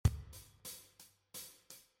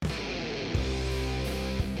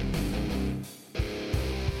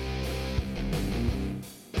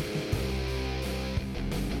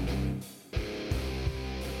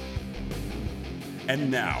And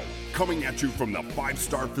now, coming at you from the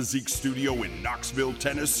 5-Star Physique Studio in Knoxville,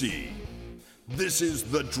 Tennessee, this is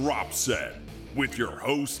The Drop Set with your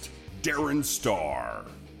host, Darren Starr.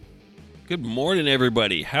 Good morning,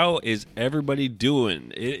 everybody. How is everybody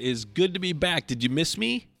doing? It is good to be back. Did you miss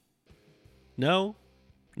me? No?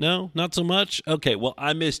 No? Not so much? Okay, well,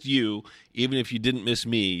 I missed you, even if you didn't miss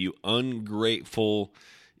me, you ungrateful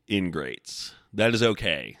ingrates. That is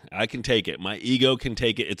okay. I can take it. My ego can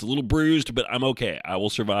take it. It's a little bruised, but I'm okay. I will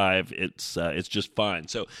survive. It's just fine.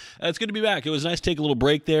 So it's good to be back. It was nice to take a little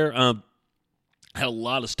break there. Had a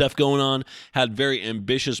lot of stuff going on. Had very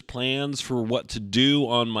ambitious plans for what to do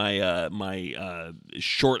on my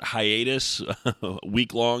short hiatus,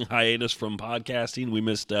 week-long hiatus from podcasting. We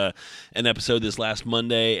missed an episode this last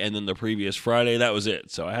Monday and then the previous Friday. That was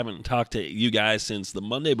it. So I haven't talked to you guys since the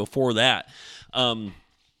Monday before that.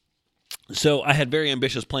 So I had very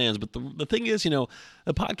ambitious plans, but the thing is,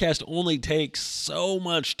 the podcast only takes so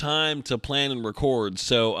much time to plan and record,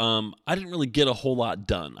 so I didn't really get a whole lot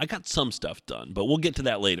done. I got some stuff done, but we'll get to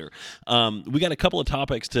that later. We got a couple of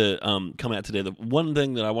topics to come at today. The one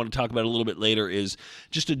thing that I want to talk about a little bit later is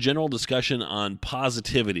just a general discussion on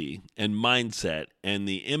positivity and mindset and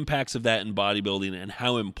the impacts of that in bodybuilding and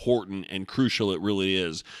how important and crucial it really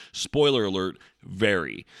is. Spoiler alert,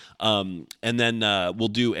 very. And then we'll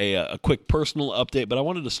do a quick personal update, but I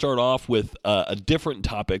wanted to start off with a different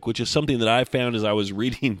topic, which is something that I found as I was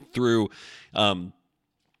reading through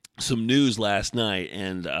some news last night.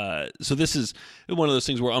 And so this is one of those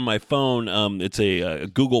things where on my phone, it's a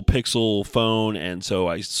Google Pixel phone, and so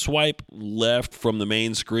I swipe left from the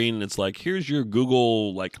main screen, and it's like, here's your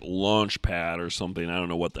Google launch pad or something. I don't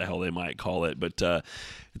know what the hell they might call it, but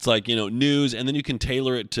it's like, news, and then you can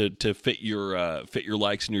tailor it to fit your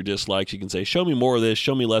likes and your dislikes. You can say, show me more of this,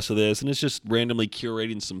 show me less of this, and it's just randomly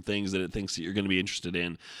curating some things that it thinks that you're going to be interested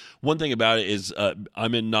in. One thing about it is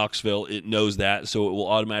I'm in Knoxville. It knows that, so it will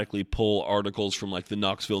automatically pull articles from the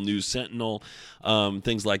Knoxville News Sentinel,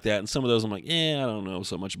 things like that. And some of those I'm like, I don't know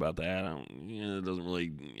so much about that. It doesn't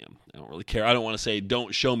really, I don't really care. I don't want to say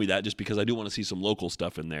don't show me that just because I do want to see some local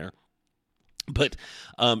stuff in there. But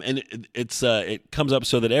and it comes up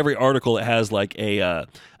so that every article it has a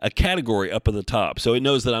category up at the top. So it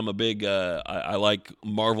knows that I'm a big I like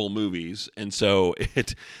Marvel movies, and so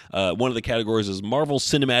it one of the categories is Marvel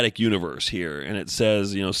Cinematic Universe here, and it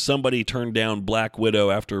says somebody turned down Black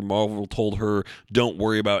Widow after Marvel told her don't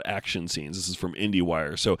worry about action scenes. This is from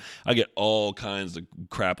IndieWire. So I get all kinds of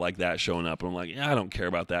crap like that showing up, and I'm like, I don't care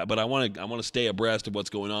about that, but I want to stay abreast of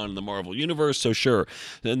what's going on in the Marvel universe. So sure.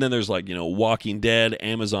 And then there's Walking Dead,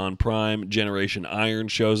 Amazon Prime, Generation Iron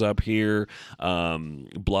shows up here, blah,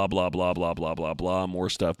 blah, blah, blah, blah, blah, blah, more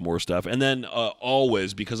stuff. And then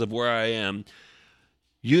always, because of where I am,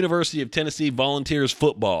 University of Tennessee Volunteers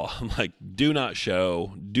football. I'm like, do not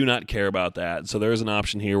show, do not care about that. So there's an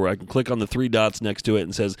option here where I can click on the three dots next to it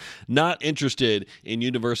and says, not interested in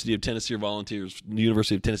University of Tennessee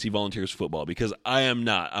Volunteers football, because I am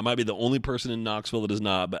not. I might be the only person in Knoxville that is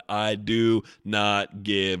not, but I do not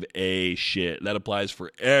give a shit. That applies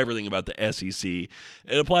for everything about the SEC. It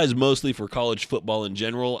applies mostly for college football in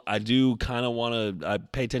general. I do kind of want to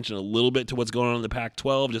pay attention a little bit to what's going on in the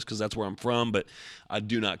Pac-12 just because that's where I'm from, but I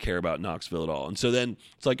do not care about Knoxville at all. And so then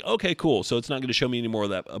it's like, okay, cool. So it's not going to show me any more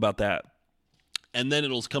of that about that. And then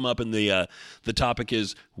it'll come up and the topic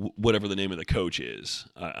is whatever the name of the coach is.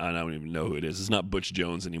 I don't even know who it is. It's not Butch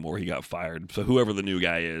Jones anymore. He got fired. So whoever the new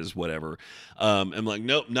guy is, whatever. I'm like,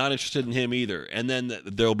 nope, not interested in him either. And then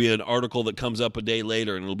there'll be an article that comes up a day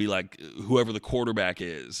later, and it'll be like whoever the quarterback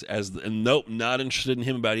is. And nope, not interested in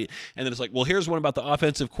him about it. And then it's like, well, here's one about the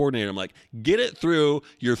offensive coordinator. I'm like, get it through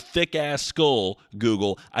your thick-ass skull,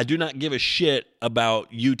 Google. I do not give a shit about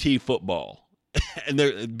UT football.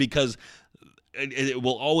 Because it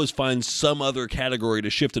will always find some other category to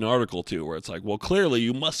shift an article to, where it's like, well, clearly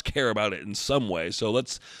you must care about it in some way. So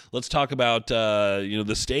let's talk about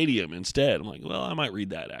the stadium instead. I'm like, well, I might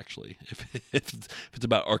read that actually. If it's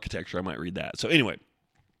about architecture, I might read that. So anyway,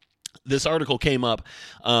 this article came up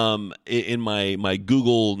in my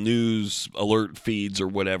Google News alert feeds or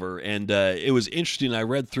whatever, and it was interesting. I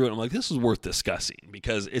read through it. And I'm like, this is worth discussing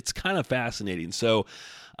because it's kind of fascinating. So.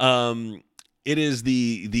 It is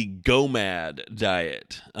the GOMAD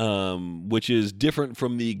diet, which is different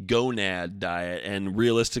from the GONAD diet. And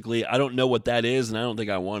realistically, I don't know what that is, and I don't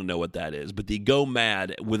think I want to know what that is. But the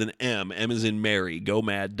GOMAD with an M is in Mary,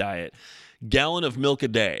 GOMAD diet, gallon of milk a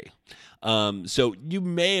day. So you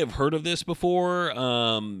may have heard of this before,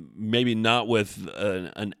 maybe not with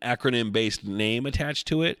an acronym-based name attached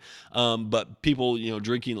to it, but people,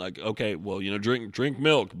 drinking like, okay, well, drink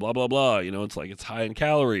milk, blah, blah, blah. It's like it's high in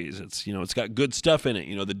calories. It's, it's got good stuff in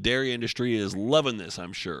it. The dairy industry is loving this,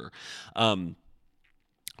 I'm sure.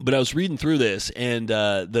 But I was reading through this, and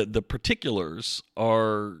the particulars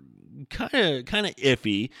are kind of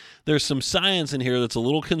iffy. There's some science in here that's a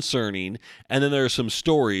little concerning, and then there are some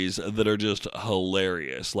stories that are just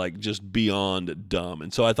hilarious, like just beyond dumb.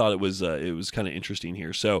 And so I thought it was kind of interesting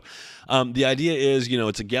here. So the idea is,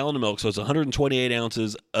 it's a gallon of milk, so it's 128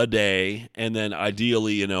 ounces a day, and then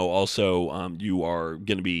ideally, also you are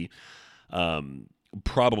going to be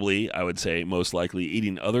probably, I would say, most likely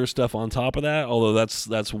eating other stuff on top of that, although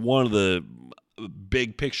that's one of the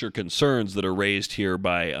big picture concerns that are raised here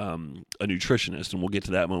by a nutritionist, and we'll get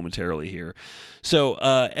to that momentarily here. So,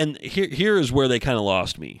 and here is where they kind of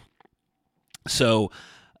lost me. So,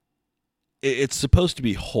 it's supposed to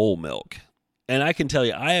be whole milk, and I can tell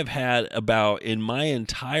you, I have had about, in my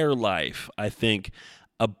entire life, I think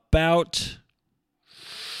about,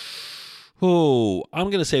 I'm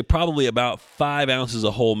going to say probably about 5 ounces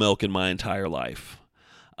of whole milk in my entire life,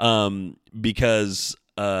 because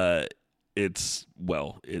it's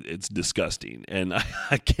disgusting, and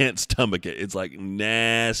I can't stomach it. It's like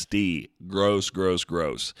nasty, gross.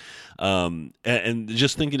 And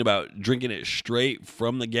just thinking about drinking it straight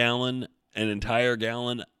from the gallon, an entire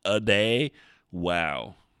gallon a day,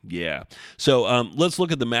 wow, yeah. So let's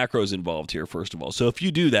look at the macros involved here first of all. So if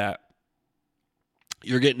you do that,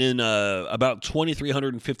 you're getting in about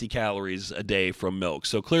 2,350 calories a day from milk.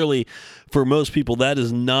 So clearly, for most people, that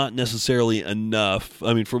is not necessarily enough.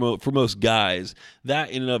 I mean, for most guys, that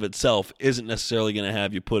in and of itself isn't necessarily going to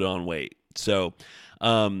have you put on weight. So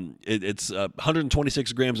it's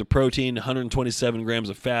 126 grams of protein, 127 grams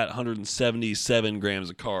of fat, 177 grams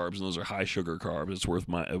of carbs, and those are high sugar carbs. It's worth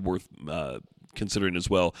considering as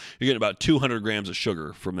well. You're getting about 200 grams of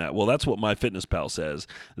sugar from that. Well, that's what MyFitnessPal says.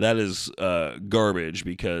 That is garbage,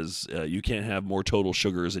 because you can't have more total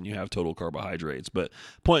sugars than you have total carbohydrates. But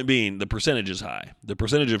point being, the percentage is high. The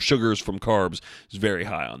percentage of sugars from carbs is very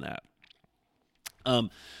high on that.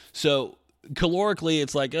 So calorically,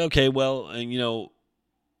 it's like, okay, well, and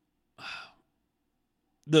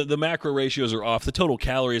the macro ratios are off. The total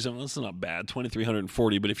calories, that's not bad,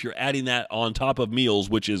 2,340. But if you're adding that on top of meals,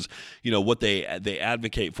 which is, what they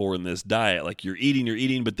advocate for in this diet, like you're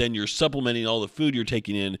eating, but then you're supplementing all the food you're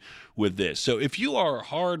taking in with this. So if you are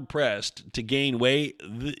hard pressed to gain weight,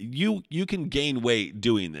 you can gain weight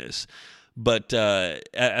doing this. But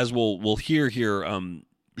as we'll hear here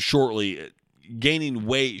shortly, gaining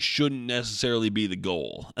weight shouldn't necessarily be the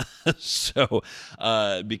goal. So,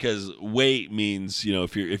 because weight means,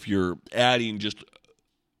 if you're adding just,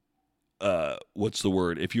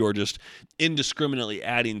 if you are just indiscriminately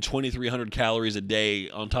adding 2,300 calories a day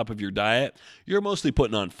on top of your diet, you're mostly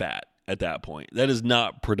putting on fat at that point. That is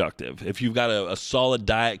not productive. If you've got a solid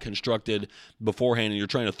diet constructed beforehand and you're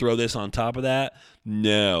trying to throw this on top of that,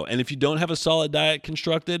 no. And if you don't have a solid diet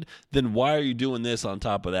constructed, then why are you doing this on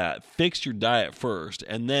top of that? Fix your diet first,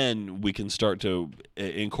 and then we can start to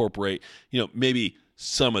incorporate, maybe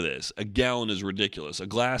some of this. A gallon is ridiculous. A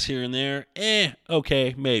glass here and there,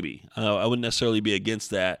 okay, maybe. I wouldn't necessarily be against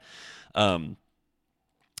that.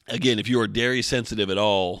 Again, if you are dairy sensitive at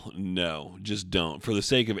all, no, just don't. For the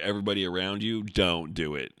sake of everybody around you, don't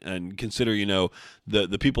do it. And consider,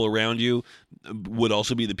 the people around you would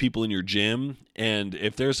also be the people in your gym. And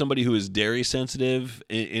if there's somebody who is dairy sensitive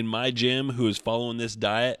in my gym who is following this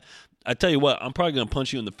diet, I tell you what, I'm probably going to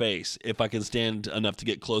punch you in the face if I can stand enough to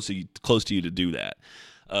get close to you to do that.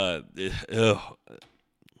 Now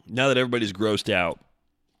that everybody's grossed out,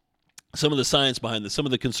 some of the science behind this, some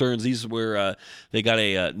of the concerns, these were, they got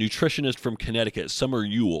a nutritionist from Connecticut, Summer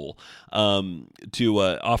Ewell, to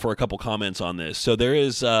offer a couple comments on this. So there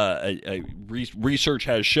is research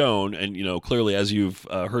has shown, and clearly, as you've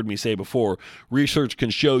heard me say before, research can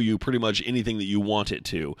show you pretty much anything that you want it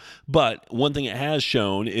to. But one thing it has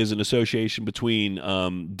shown is an association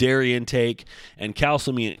between dairy intake and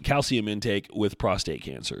calcium intake with prostate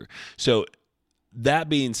cancer. So that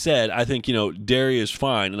being said, I think, dairy is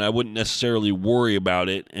fine, and I wouldn't necessarily worry about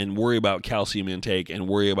it and worry about calcium intake and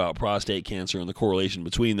worry about prostate cancer and the correlation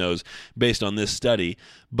between those based on this study.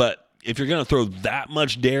 But if you're going to throw that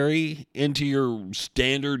much dairy into your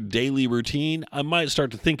standard daily routine, I might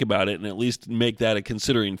start to think about it and at least make that a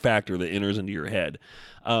considering factor that enters into your head.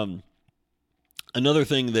 Another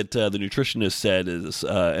thing that the nutritionist said is,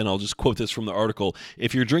 and I'll just quote this from the article,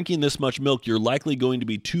 if you're drinking this much milk, you're likely going to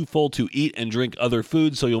be too full to eat and drink other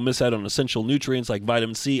foods, so you'll miss out on essential nutrients like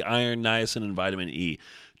vitamin C, iron, niacin, and vitamin E.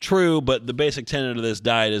 True, but the basic tenet of this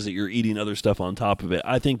diet is that you're eating other stuff on top of it.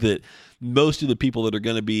 I think that most of the people that are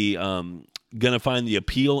going to be going to find the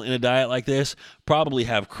appeal in a diet like this probably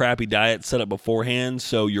have crappy diets set up beforehand,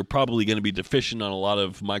 so you're probably going to be deficient on a lot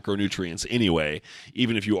of micronutrients anyway,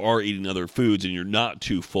 even if you are eating other foods and you're not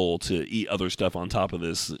too full to eat other stuff on top of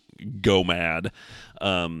this GOMAD.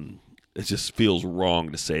 It just feels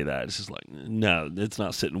wrong to say that. It's just like, no, it's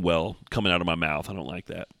not sitting well coming out of my mouth. I don't like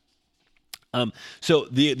that. So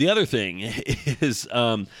the other thing is,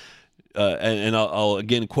 and I'll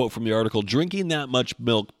again quote from the article, drinking that much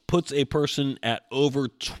milk puts a person at over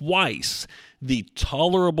twice the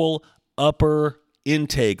tolerable upper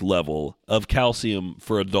intake level of calcium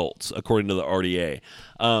for adults, according to the RDA.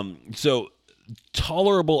 So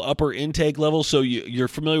tolerable upper intake level. So you're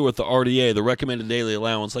familiar with the RDA, the recommended daily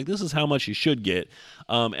allowance. Like, this is how much you should get.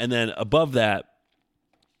 And then above that,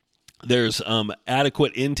 there's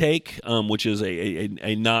adequate intake, which is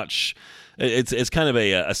a notch. It's kind of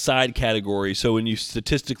a side category. So when you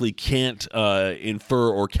statistically can't infer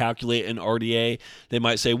or calculate an RDA, they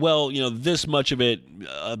might say, well, this much of it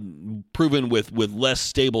proven with less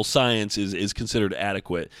stable science is considered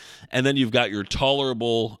adequate. And then you've got your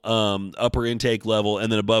tolerable upper intake level,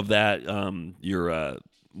 and then above that, your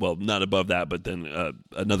well, not above that, but then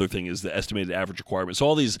another thing is the estimated average requirement. So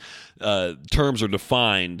all these terms are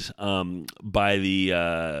defined by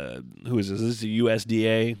the, who is this? Is this the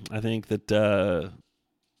USDA, I think, that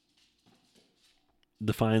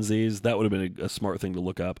defines these? That would have been a smart thing to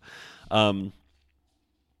look up.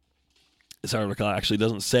 This article actually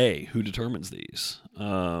doesn't say who determines these.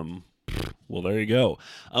 Well, there you go.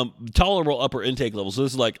 Tolerable upper intake levels. So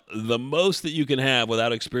this is like the most that you can have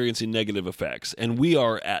without experiencing negative effects, and we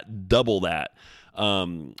are at double that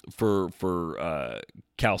for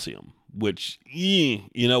calcium. Which, you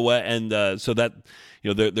know what, and so that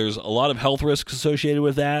there's a lot of health risks associated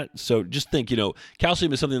with that. So just think,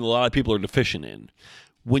 calcium is something that a lot of people are deficient in.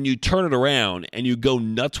 When you turn it around and you go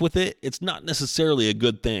nuts with it, it's not necessarily a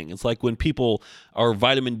good thing. It's like when people are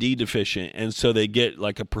vitamin D deficient, and so they get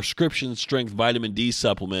like a prescription strength vitamin D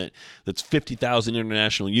supplement that's 50,000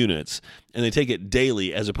 international units, and they take it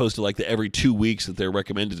daily as opposed to like the every 2 weeks that they're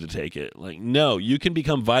recommended to take it. Like, no, you can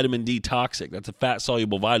become vitamin D toxic. That's a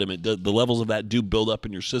fat-soluble vitamin. The levels of that do build up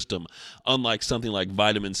in your system, unlike something like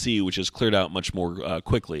vitamin C, which is cleared out much more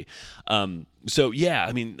quickly. So, yeah,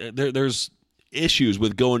 I mean, there's issues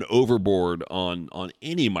with going overboard on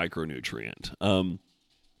any micronutrient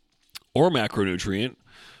or macronutrient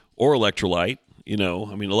or electrolyte.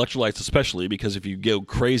 Electrolytes especially, because if you go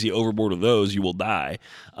crazy overboard with those, you will die.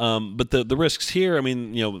 But the risks here,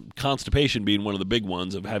 constipation being one of the big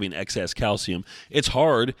ones of having excess calcium. It's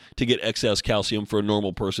hard to get excess calcium for a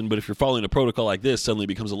normal person, but if you're following a protocol like this, suddenly it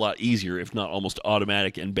becomes a lot easier, if not almost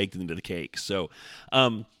automatic and baked into the cake. So,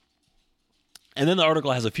 and then the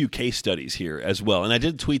article has a few case studies here as well. And I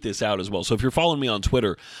did tweet this out as well. So if you're following me on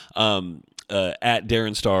Twitter, at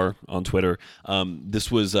Darren Star on Twitter, this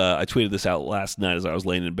was, I tweeted this out last night as I was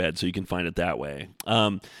laying in bed, so you can find it that way.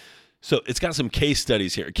 So it's got some case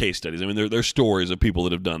studies here. Case studies. I mean, they're stories of people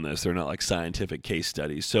that have done this. They're not like scientific case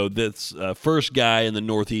studies. So this first guy in the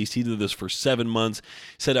Northeast, he did this for 7 months.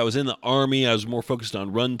 He said, I was in the Army. I was more focused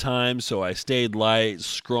on run time, so I stayed light,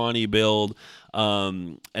 scrawny build.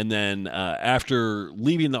 And then after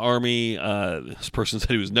leaving the Army, this person said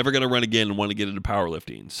he was never going to run again and wanted to get into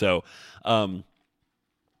powerlifting. So,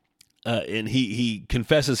 and he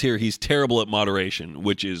confesses here he's terrible at moderation,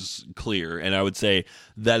 which is clear. And I would say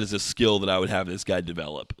that is a skill that I would have this guy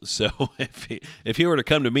develop. So if he were to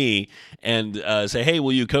come to me and say, hey,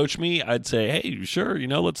 will you coach me? I'd say, hey, sure,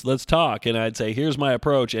 let's talk. And I'd say, here's my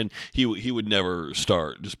approach. And he would never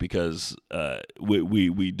start just because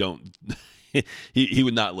we don't. He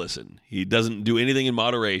would not listen. He doesn't do anything in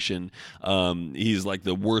moderation. He's like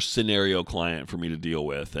the worst scenario client for me to deal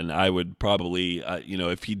with. And I would probably,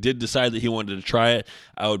 if he did decide that he wanted to try it,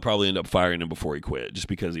 I would probably end up firing him before he quit, just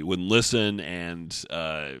because he wouldn't listen. And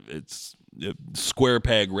it's a square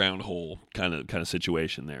peg, round hole kind of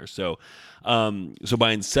situation there. So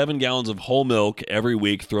buying 7 gallons of whole milk every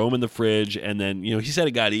week, throw them in the fridge, and then, he said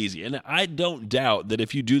it got easy. And I don't doubt that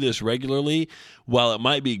if you do this regularly, while it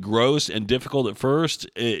might be gross and difficult at first,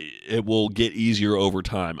 it will get easier over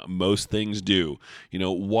time. Most things do.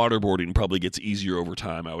 Waterboarding probably gets easier over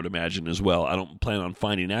time, I would imagine, as well. I don't plan on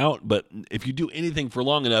finding out, but if you do anything for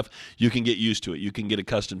long enough, you can get used to it. You can get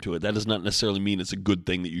accustomed to it. That does not necessarily mean it's a good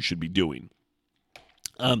thing that you should be doing.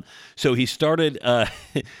 So he started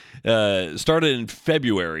in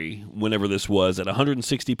February, whenever this was, at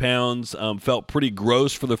 160 pounds. Felt pretty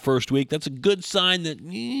gross for the first week. That's a good sign that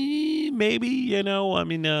maybe,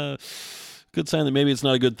 good sign that maybe it's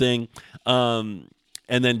not a good thing.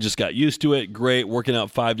 And then just got used to it. Great, working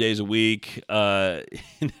out 5 days a week. And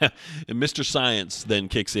Mr. Science then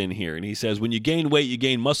kicks in here, and he says, when you gain weight, you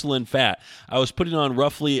gain muscle and fat. I was putting on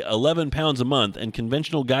roughly 11 pounds a month, and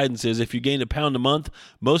conventional guidance is if you gain a pound a month,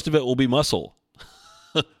 most of it will be muscle.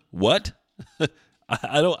 What?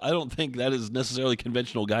 I don't think that is necessarily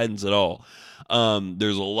conventional guidance at all.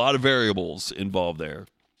 There's a lot of variables involved there.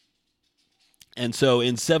 And so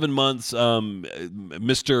in 7 months,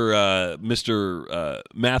 Mr.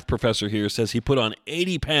 Math Professor here says he put on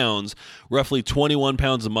 80 pounds, roughly 21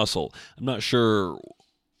 pounds of muscle. I'm not sure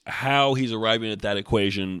how he's arriving at that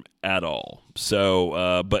equation at all.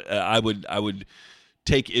 So, but I would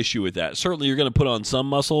take issue with that. Certainly you're going to put on some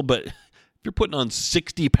muscle, but if you're putting on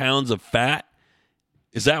 60 pounds of fat,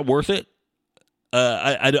 is that worth it?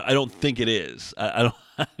 I don't think it is.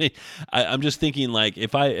 I'm just thinking, like,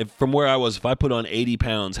 if from where I was, if I put on 80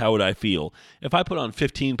 pounds, how would I feel? If I put on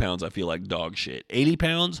 15 pounds, I feel like dog shit. 80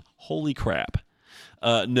 pounds? Holy crap.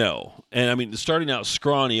 No. And I mean, starting out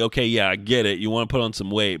scrawny, okay, yeah, I get it. You want to put on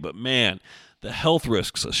some weight, but man, the health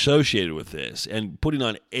risks associated with this and putting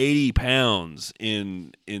on 80 pounds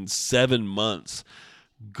in 7 months,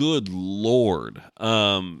 good Lord.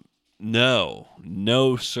 No,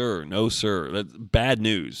 sir. That's bad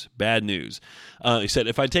news. He said,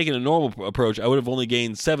 if I'd taken a normal approach, I would have only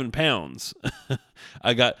gained 7 pounds.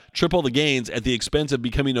 I got triple the gains at the expense of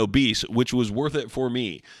becoming obese, which was worth it for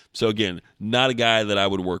me. So again, not a guy that I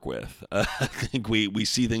would work with. I think we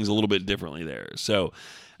see things a little bit differently there. So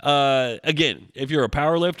again, if you're a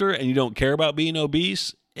power lifter and you don't care about being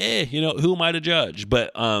obese, who am I to judge?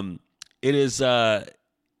 But it is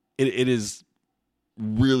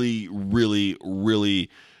really, really, really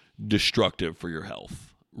destructive for your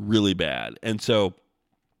health. Really bad. And so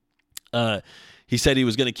he said he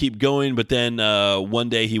was going to keep going, but then one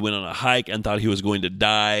day he went on a hike and thought he was going to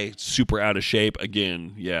die, super out of shape.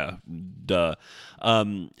 Again, yeah, duh.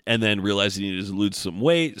 And then realized he needed to lose some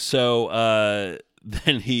weight. So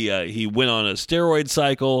then he went on a steroid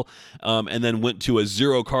cycle, and then went to a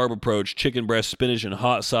zero carb approach, chicken breast, spinach, and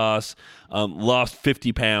hot sauce. Lost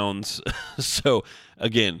 50 pounds. So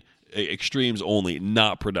again, extremes only,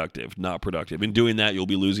 not productive. In doing that, you'll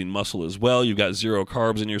be losing muscle as well. You've got zero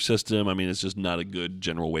carbs in your system. I mean, it's just not a good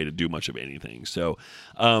general way to do much of anything. So,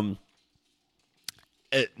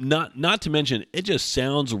 not to mention, it just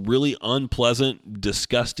sounds really unpleasant,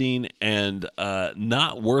 disgusting, and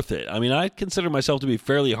not worth it. I mean, I consider myself to be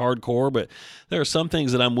fairly hardcore, but there are some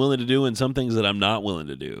things that I'm willing to do and some things that I'm not willing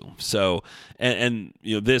to do. So, and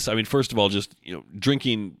this, I mean, first of all, just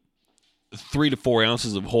drinking 3 to 4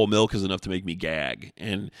 ounces of whole milk is enough to make me gag.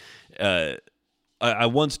 And I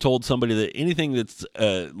once told somebody that anything that's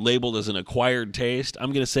labeled as an acquired taste,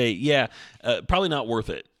 I'm going to say, probably not worth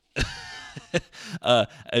it.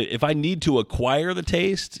 If I need to acquire the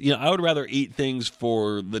taste, I would rather eat things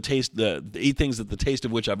for the taste, eat things that the taste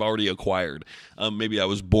of which I've already acquired. Maybe I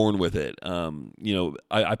was born with it.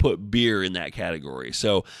 I put beer in that category.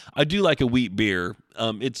 So I do like a wheat beer.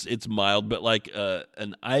 It's mild, but like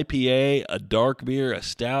an IPA, a dark beer, a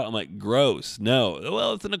stout, I'm like, gross. No.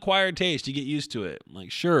 Well, it's an acquired taste. You get used to it. I'm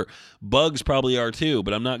like, sure, bugs probably are too,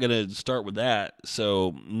 but I'm not going to start with that.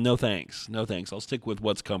 So no thanks. I'll stick with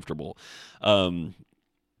what's comfortable. And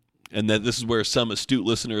then this is where some astute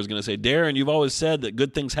listener is going to say, Darren, you've always said that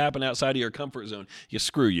good things happen outside of your comfort zone.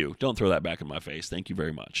 Screw you. Don't throw that back in my face. Thank you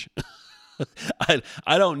very much.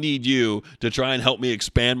 I don't need you to try and help me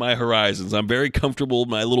expand my horizons. I'm very comfortable in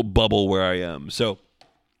my little bubble where I am. So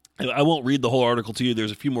I won't read the whole article to you.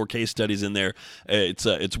 There's a few more case studies in there.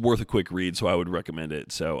 It's worth a quick read, so I would recommend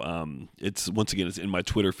it. So it's in my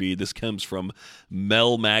Twitter feed. This comes from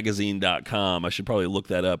melmagazine.com. I should probably look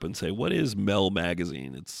that up and say, what is Mel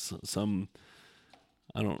Magazine? It's some,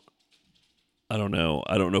 I don't know.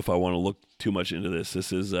 I don't know if I want to look too much into this.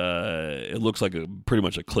 This is, it looks like pretty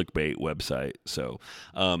much a clickbait website. So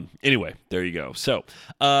anyway, there you go. So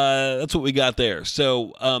that's what we got there.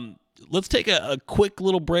 So let's take a quick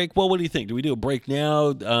little break. Well, what do you think? Do we do a break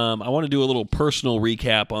now? I want to do a little personal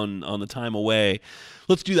recap on the time away.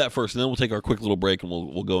 Let's do that first, and then we'll take our quick little break, and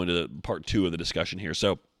we'll go into part 2 of the discussion here.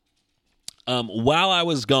 So while I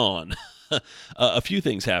was gone, a few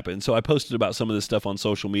things happened. So I posted about some of this stuff on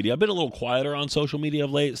social media. I've been a little quieter on social media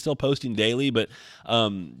of late, still posting daily, but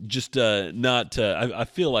just not. I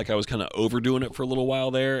feel like I was kind of overdoing it for a little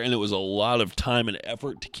while there, and it was a lot of time and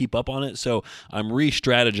effort to keep up on it. So I'm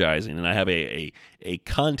re-strategizing, and I have a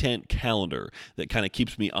content calendar that kind of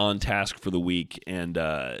keeps me on task for the week, and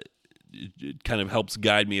it kind of helps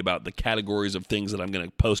guide me about the categories of things that I'm going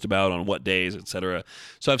to post about on what days, etc.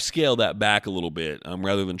 So I've scaled that back a little bit,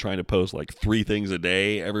 rather than trying to post like 3 things a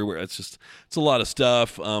day everywhere. It's a lot of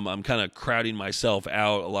stuff. I'm kind of crowding myself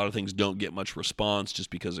out. A lot of things don't get much response just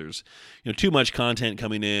because there's too much content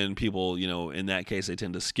coming in. People, in that case, they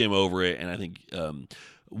tend to skim over it, and I think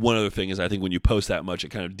one other thing is I think when you post that much, it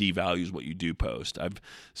kind of devalues what you do post. I've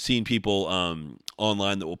seen people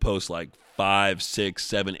online that will post like 5, 6,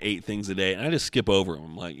 7, 8 things a day, and I just skip over them.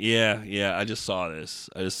 I'm like, yeah, I just saw this.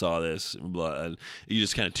 You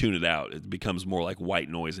just kind of tune it out. It becomes more like white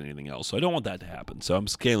noise than anything else. So I don't want that to happen. So I'm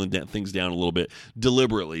scaling things down a little bit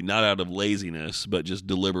deliberately, not out of laziness, but just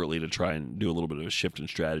deliberately to try and do a little bit of a shift in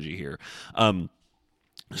strategy here.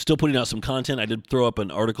 Still putting out some content. I did throw up an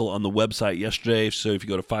article on the website yesterday. So if you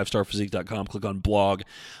go to 5starphysique.com, click on blog,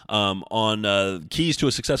 on keys to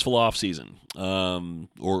a successful off season,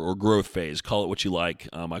 or growth phase. Call it what you like.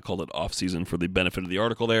 I called it off season for the benefit of the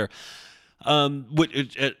article there.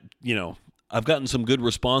 I've gotten some good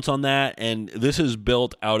response on that, and this is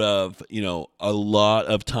built out of, a lot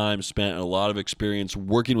of time spent and a lot of experience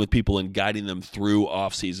working with people and guiding them through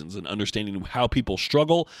off seasons and understanding how people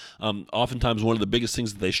struggle. Oftentimes one of the biggest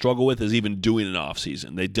things that they struggle with is even doing an off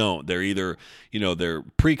season. They don't. They're either, they're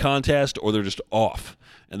pre-contest or they're just off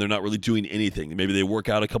and they're not really doing anything. Maybe they work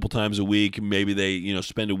out a couple times a week. Maybe they,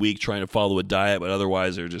 spend a week trying to follow a diet, but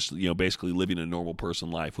otherwise they're just, basically living a normal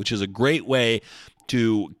person life, which is a great way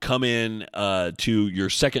to come in to your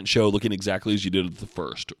second show looking exactly as you did at the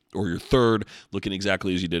first, or your third looking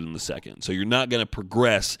exactly as you did in the second. So you're not going to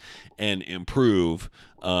progress and improve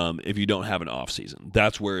if you don't have an off season.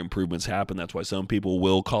 That's where improvements happen. That's why some people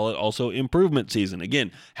will call it also improvement season.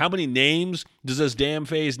 Again, how many names does this damn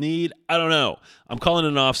phase need? I don't know. I'm calling it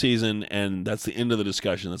an off season, and that's the end of the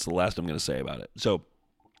discussion. That's the last I'm going to say about it. So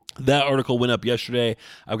that article went up yesterday.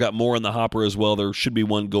 I've got more in the hopper as well. There should be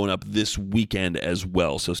one going up this weekend as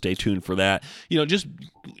well, so stay tuned for that. Just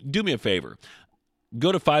do me a favor.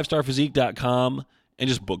 Go to 5starphysique.com and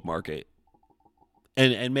just bookmark it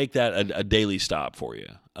and make that a daily stop for you.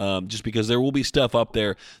 Just because there will be stuff up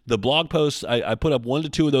there. The blog posts, I put up 1 to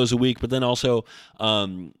 2 of those a week, but then also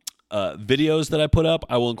videos that I put up,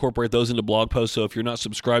 I will incorporate those into blog posts. So if you're not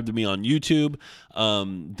subscribed to me on YouTube,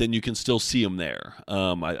 then you can still see them there.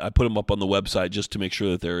 I put them up on the website just to make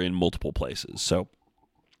sure that they're in multiple places. So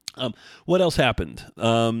what else happened?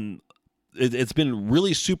 It's been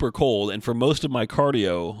really super cold, and for most of my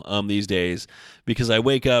cardio these days, because I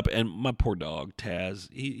wake up and my poor dog Taz,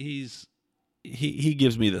 he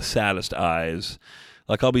gives me the saddest eyes.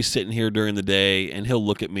 Like, I'll be sitting here during the day, and he'll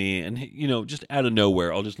look at me, and, just out of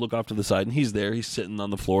nowhere, I'll just look off to the side, and he's there. He's sitting on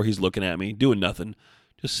the floor. He's looking at me, doing nothing,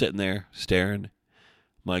 just sitting there, staring.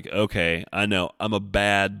 I'm like, okay, I know. I'm a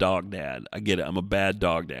bad dog dad. I get it. I'm a bad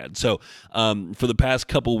dog dad. So for the past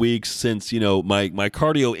couple weeks, since, my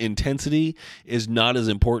cardio intensity is not as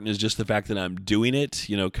important as just the fact that I'm doing it,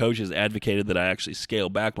 Coach has advocated that I actually scale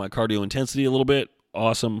back my cardio intensity a little bit.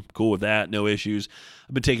 Awesome. Cool with that. No issues.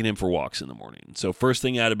 I've been taking him for walks in the morning. So first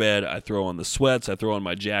thing out of bed, I throw on the sweats, I throw on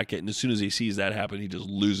my jacket, and as soon as he sees that happen, he just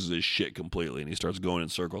loses his shit completely, and he starts going in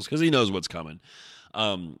circles because he knows what's coming.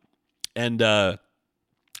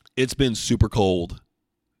 It's been super cold.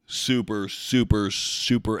 Super, super,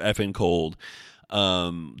 super effing cold.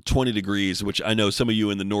 20 degrees, which I know some of you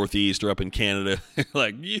in the Northeast or up in Canada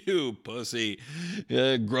like, you pussy,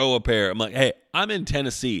 grow a pair. I'm like, hey, I'm in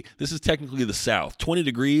Tennessee. This is technically the South. 20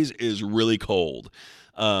 degrees is really cold.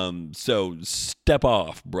 So step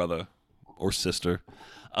off, brother or sister.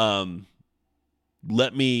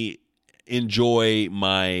 Let me enjoy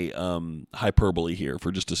my hyperbole here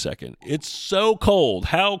for just a second. It's so cold.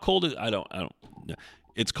 How cold is I don't know.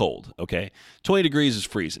 It's cold, okay? 20 degrees is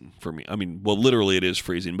freezing for me. I mean, well, literally it is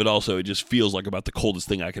freezing, but also it just feels like about the coldest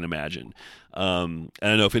thing I can imagine. And I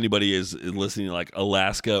don't know if anybody is listening to like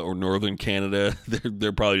Alaska or Northern Canada,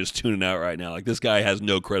 they're probably just tuning out right now. Like, this guy has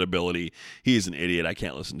no credibility. He's an idiot. I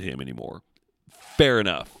can't listen to him anymore. Fair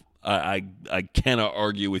enough. I cannot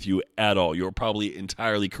argue with you at all. You're probably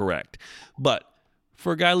entirely correct. But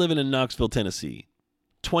for a guy living in Knoxville, Tennessee,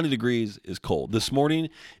 20 degrees is cold. This morning,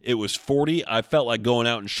 it was 40. I felt like going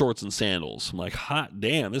out in shorts and sandals. I'm like, hot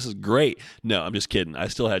damn, this is great. No, I'm just kidding. I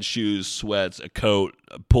still had shoes, sweats, a coat,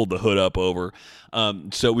 pulled the hood up over.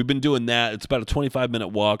 So we've been doing that. It's about a 25-minute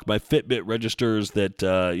walk. My Fitbit registers that,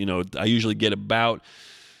 I usually get about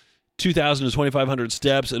 2,000 to 2,500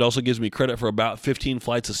 steps. It also gives me credit for about 15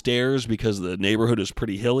 flights of stairs because the neighborhood is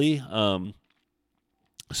pretty hilly.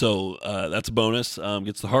 So that's a bonus.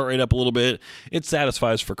 Gets the heart rate up a little bit. It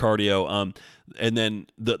satisfies for cardio. And then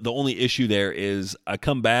the only issue there is I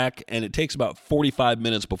come back and it takes about 45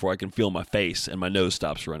 minutes before I can feel my face and my nose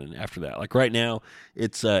stops running after that. Like right now,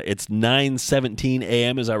 it's 9:17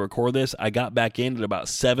 a.m. as I record this. I got back in at about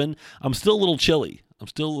 7. I'm still a little chilly.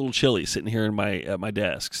 Sitting here at my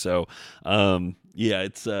desk. So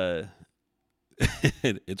it's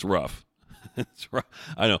it's rough. It's rough.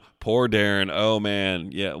 I know. Poor Darren. Oh, man.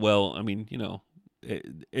 Yeah, well, I mean,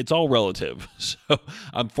 it's all relative. So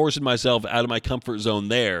I'm forcing myself out of my comfort zone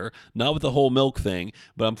there, not with the whole milk thing,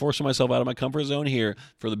 but I'm forcing myself out of my comfort zone here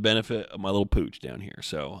for the benefit of my little pooch down here.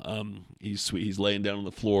 So he's sweet. He's laying down on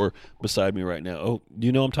the floor beside me right now. Oh, do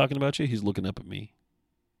you know I'm talking about you? He's looking up at me.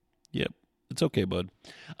 Yep. It's okay, bud.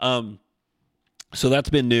 So that's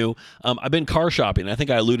been new. I've been car shopping. I think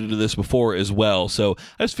I alluded to this before as well. So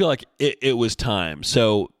I just feel like it was time.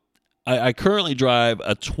 So I currently drive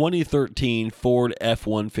a 2013 Ford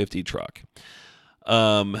F-150 truck.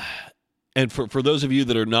 And for those of you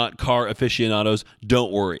that are not car aficionados,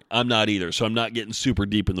 don't worry. I'm not either. So I'm not getting super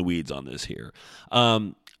deep in the weeds on this here.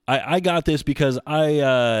 I got this because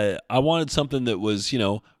I wanted something that was,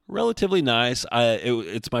 relatively nice.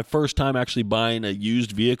 It's my first time actually buying a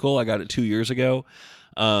used vehicle. I got it 2 years ago,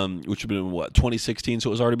 which would have been 2016. So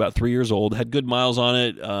it was already about 3 years old. Had good miles on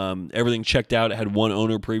it. Everything checked out. It had one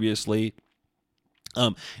owner previously,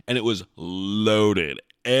 and it was loaded.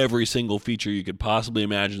 Every single feature you could possibly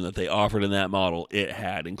imagine that they offered in that model, it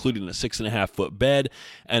had, including a 6.5-foot bed.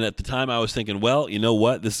 And at the time, I was thinking, well, you know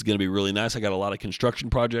what? This is going to be really nice. I got a lot of construction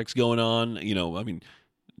projects going on.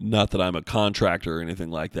 Not that I'm a contractor or anything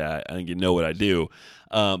like that. I think you know what I do,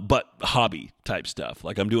 but hobby type stuff.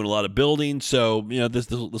 Like I'm doing a lot of building, so this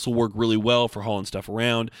will work really well for hauling stuff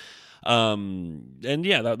around. And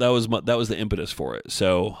yeah, that was the impetus for it.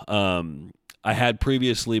 So I had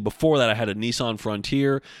previously, before that, I had a Nissan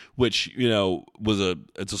Frontier, which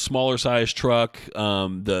it's a smaller size truck.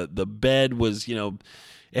 The bed was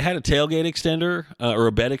it had a tailgate extender or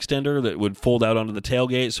a bed extender that would fold out onto the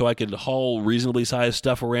tailgate so I could haul reasonably sized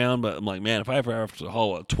stuff around. But I'm like, man, if I ever have to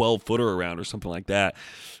haul a 12-footer around or something like that,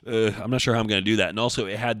 I'm not sure how I'm going to do that. And also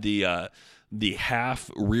it had the half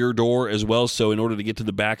rear door as well. So in order to get to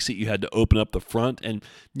the back seat, you had to open up the front. And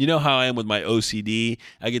you know how I am with my OCD.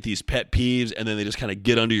 I get these pet peeves and then they just kind of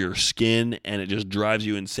get under your skin and it just drives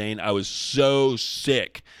you insane. I was so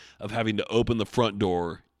sick of having to open the front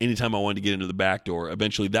door anytime I wanted to get into the back door.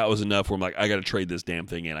 Eventually that was enough where I'm like, I got to trade this damn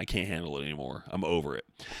thing in. I can't handle it anymore. I'm over it.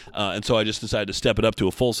 And so I just decided to step it up to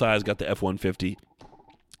a full size, got the F-150.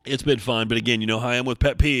 It's been fun, but again, you know how I am with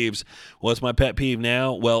pet peeves. What's my pet peeve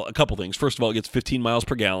now? Well, a couple things. First of all, it gets 15 miles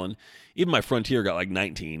per gallon. Even my Frontier got like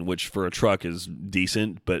 19, which for a truck is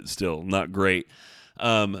decent, but still not great.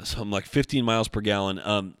 So I'm like 15 miles per gallon.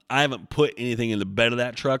 I haven't put anything in the bed of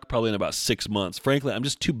that truck probably in about 6 months. Frankly, I'm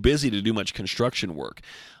just too busy to do much construction work.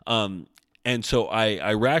 And so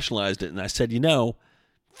I rationalized it and I said,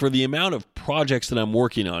 for the amount of projects that I'm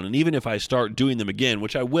working on, and even if I start doing them again,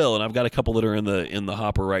 which I will, and I've got a couple that are in the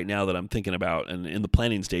hopper right now that I'm thinking about and in the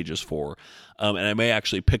planning stages for, and I may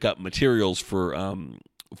actually pick up materials for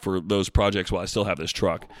those projects while I still have this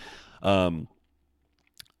truck.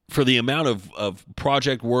 For the amount of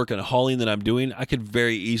project work and hauling that I'm doing, I could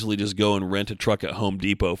very easily just go and rent a truck at Home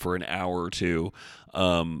Depot for an hour or two,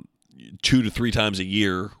 2 to 3 times a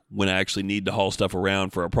year when I actually need to haul stuff around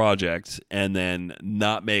for a project, and then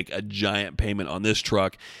not make a giant payment on this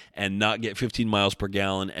truck and not get 15 miles per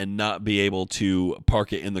gallon and not be able to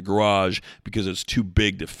park it in the garage because it's too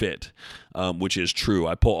big to fit, which is true.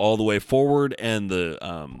 I pull all the way forward and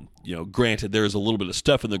granted there's a little bit of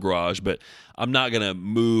stuff in the garage, but I'm not going to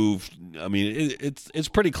move. I mean, it's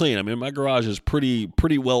pretty clean. I mean, my garage is pretty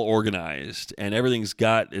well organized and everything's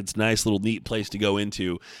got its nice little neat place to go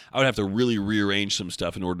into. I would have to really rearrange some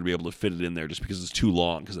stuff in order to be able to fit it in there just because it's too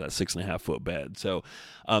long because of that 6.5-foot bed. So,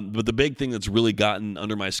 but the big thing that's really gotten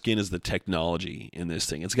under my skin is the technology in this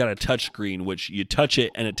thing. It's got a touch screen, which you touch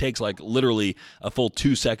it and it takes like literally a full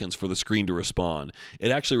 2 seconds for the screen to respond. It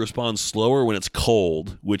actually responds slower when it's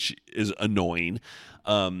cold, which is annoying.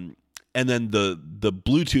 And then the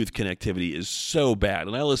Bluetooth connectivity is so bad.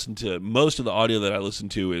 And I listen to most of the audio that I listen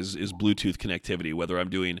to is Bluetooth connectivity, whether I'm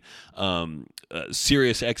doing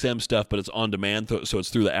Sirius XM stuff, but it's on demand, so it's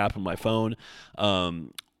through the app on my phone,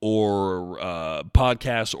 or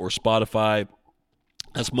podcasts or Spotify.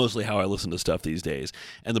 That's mostly how I listen to stuff these days.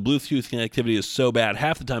 And the Bluetooth connectivity is so bad,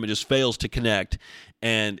 half the time it just fails to connect,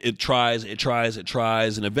 and it tries,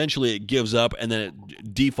 and eventually it gives up, and then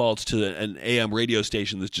it defaults to an AM radio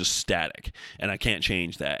station that's just static, and I can't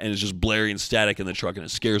change that. And it's just blaring static in the truck, and it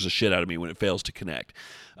scares the shit out of me when it fails to connect,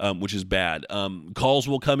 which is bad. Calls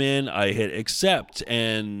will come in, I hit accept,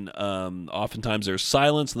 and oftentimes there's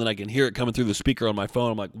silence, and then I can hear it coming through the speaker on my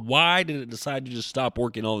phone. I'm like, why did it decide to just stop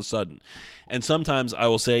working all of a sudden? And sometimes I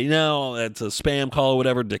will say, no, that's a spam call or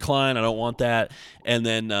whatever, decline, I don't want that. And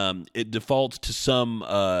then it defaults to some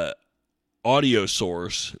audio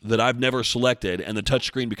source that I've never selected, and the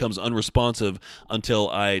touchscreen becomes unresponsive until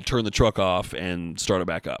I turn the truck off and start it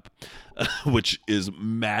back up, which is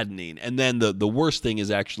maddening. And then the worst thing is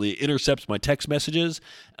actually it intercepts my text messages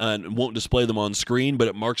and won't display them on screen, but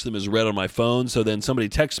it marks them as read on my phone. So then somebody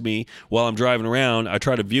texts me while I'm driving around, I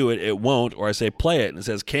try to view it, it won't, or I say play it, and it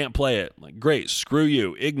says can't play it. I'm like, great, screw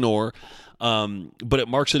you, ignore. But it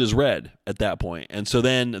marks it as read at that point. And so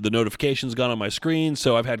then the notification's gone on my screen.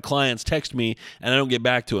 So I've had clients text me and I don't get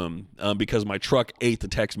back to them because my truck ate the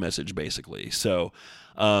text message basically. So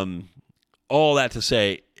all that to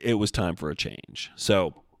say, it was time for a change.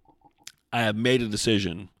 So I have made a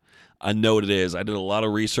decision. I know what it is. I did a lot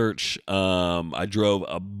of research. I drove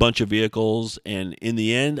a bunch of vehicles, and in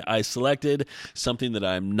the end, I selected something that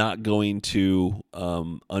I'm not going to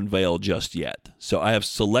unveil just yet. So I have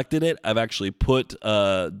selected it. I've actually put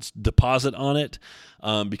a deposit on it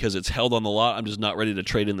because it's held on the lot. I'm just not ready to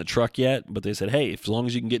trade in the truck yet. But they said, hey, as long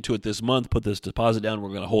as you can get to it this month, put this deposit down. We're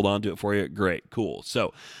going to hold on to it for you. Great, cool.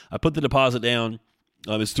 So I put the deposit down.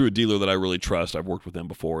 It's through a dealer that I really trust. I've worked with them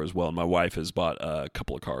before as well. And my wife has bought a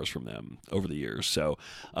couple of cars from them over the years. So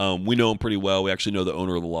we know them pretty well. We actually know the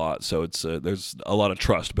owner of the lot. So it's there's a lot of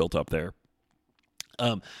trust built up there.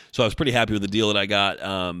 So I was pretty happy with the deal that I got,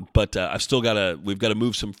 but we've got to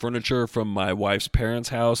move some furniture from my wife's parents'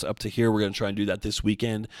 house up to here. We're going to try and do that this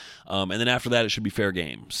weekend, and then after that, it should be fair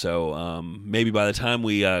game. So maybe by the time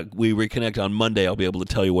we reconnect on Monday, I'll be able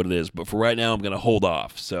to tell you what it is. But for right now, I'm going to hold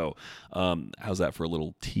off. So how's that for a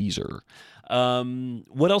little teaser?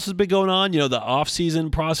 What else has been going on? The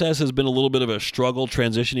off-season process has been a little bit of a struggle.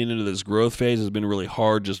 Transitioning into this growth phase has been really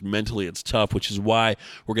hard. Just mentally, it's tough, which is why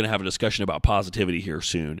we're going to have a discussion about positivity here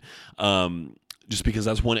soon. Just because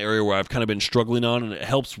that's one area where I've kind of been struggling on, and it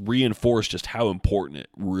helps reinforce just how important it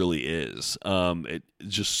really is. It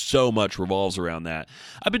just so much revolves around that.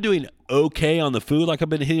 I've been doing okay on the food. Like, I've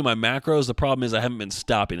been hitting my macros. The problem is I haven't been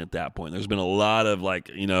stopping at that point. There's been a lot of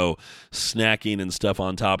snacking and stuff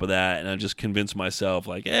on top of that, and I've just convinced myself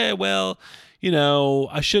I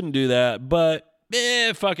shouldn't do that, but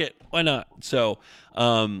fuck it, why not? So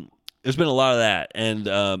there's been a lot of that, and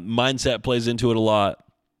mindset plays into it a lot.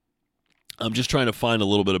 I'm just trying to find a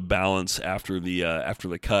little bit of balance after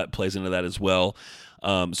the cut plays into that as well.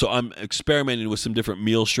 So I'm experimenting with some different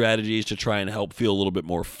meal strategies to try and help feel a little bit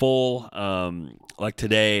more full. Like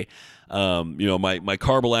today, my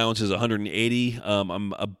carb allowance is 180.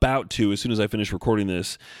 I'm about to, as soon as I finish recording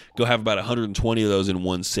this, go have about 120 of those in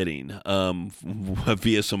one sitting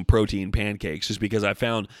via some protein pancakes, just because I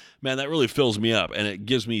found, man, that really fills me up, and it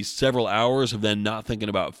gives me several hours of then not thinking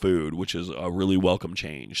about food, which is a really welcome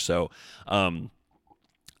change. So I'm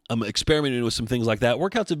experimenting with some things like that.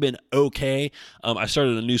 Workouts have been okay. I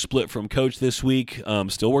started a new split from Coach this week.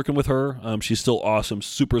 Still working with her. She's still awesome,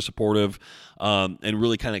 super supportive, and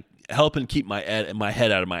really kind of helping keep my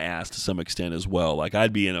head out of my ass to some extent as well. Like,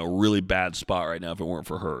 I'd be in a really bad spot right now if it weren't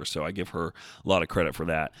for her. So I give her a lot of credit for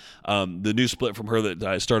that. The new split from her that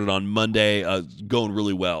I started on Monday, going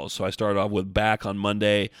really well. So I started off with back on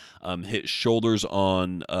Monday, hit shoulders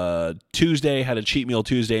on Tuesday, had a cheat meal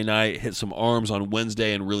Tuesday night, hit some arms on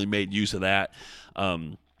Wednesday, and really made use of that.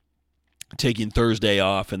 Taking Thursday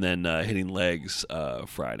off, and then hitting legs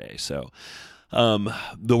Friday. So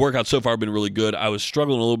the workout so far have been really good. I was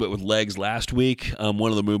struggling a little bit with legs last week. One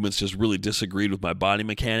of the movements just really disagreed with my body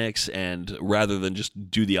mechanics, and rather than just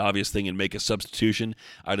do the obvious thing and make a substitution,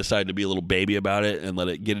 I decided to be a little baby about it and let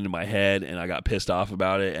it get into my head, and I got pissed off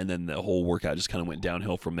about it, and then the whole workout just kind of went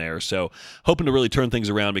downhill from there. So hoping to really turn things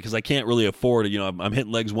around, because I can't really afford, I'm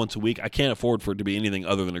hitting legs once a week. I can't afford for it to be anything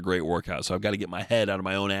other than a great workout. So I've got to get my head out of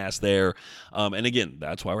my own ass there. And again,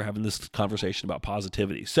 that's why we're having this conversation about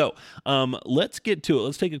positivity. So let's get to it.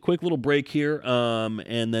 Let's take a quick little break here,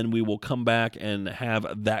 and then we will come back and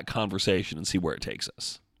have that conversation and see where it takes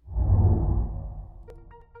us.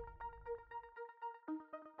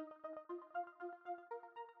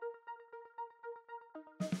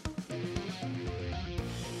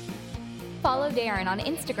 Follow Darren on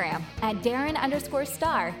Instagram at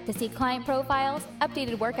Darren_star to see client profiles,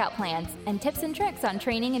 updated workout plans, and tips and tricks on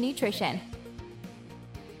training and nutrition.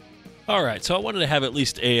 All right, so I wanted to have at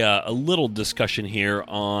least a little discussion here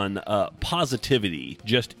on positivity,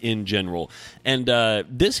 just in general. And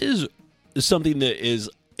this is something that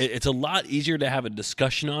it's a lot easier to have a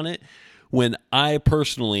discussion on it when I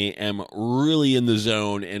personally am really in the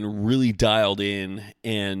zone and really dialed in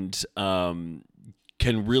and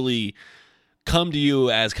can really come to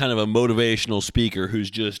you as kind of a motivational speaker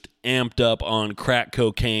who's just amped up on crack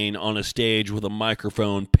cocaine on a stage with a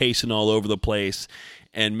microphone, pacing all over the place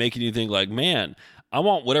and making you think like, man, I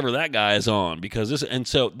want whatever that guy is on because this, and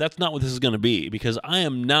so that's not what this is going to be because I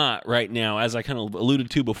am not right now, as I kind of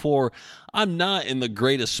alluded to before, I'm not in the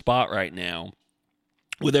greatest spot right now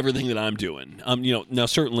with everything that I'm doing. Now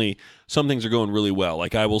certainly some things are going really well.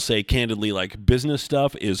 Like I will say candidly, like business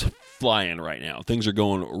stuff is flying right now. Things are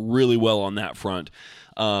going really well on that front.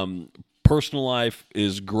 Personal life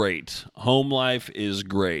is great. Home life is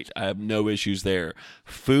great. I have no issues there.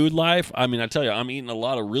 Food life, I mean, I tell you, I'm eating a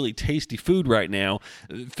lot of really tasty food right now.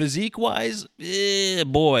 Physique-wise,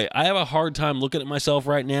 boy, I have a hard time looking at myself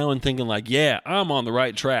right now and thinking like, yeah, I'm on the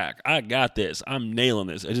right track. I got this. I'm nailing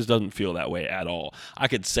this. It just doesn't feel that way at all. I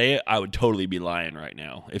could say it. I would totally be lying right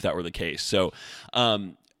now if that were the case. So,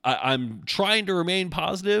 I'm trying to remain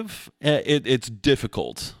positive. It's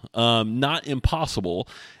difficult, not impossible.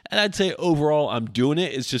 And I'd say overall I'm doing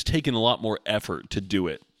it. It's just taking a lot more effort to do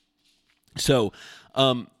it. So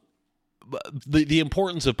the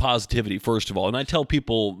importance of positivity, first of all, and I tell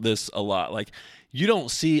people this a lot, like you don't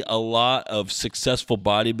see a lot of successful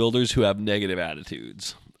bodybuilders who have negative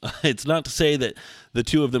attitudes. It's not to say that the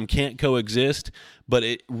two of them can't coexist, but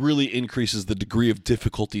it really increases the degree of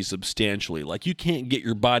difficulty substantially. Like you can't get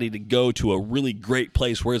your body to go to a really great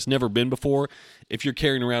place where it's never been before if you're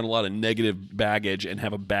carrying around a lot of negative baggage and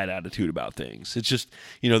have a bad attitude about things. It's just,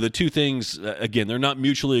 the two things, again, they're not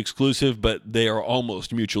mutually exclusive, but they are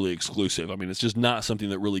almost mutually exclusive. I mean, it's just not something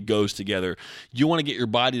that really goes together. You want to get your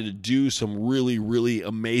body to do some really, really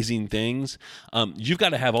amazing things. You've got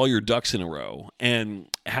to have all your ducks in a row, and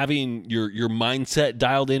having your mindset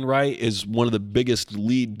dialed in right is one of the biggest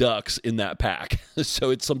lead ducks in that pack. So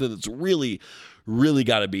it's something that's really, really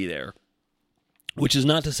got to be there. Which is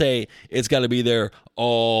not to say it's got to be there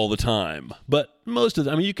all the time. But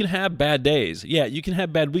you can have bad days. Yeah, you can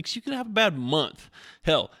have bad weeks. You can have a bad month.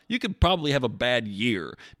 Hell, you could probably have a bad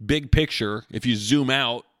year. Big picture, if you zoom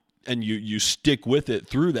out and you stick with it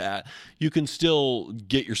through that, you can still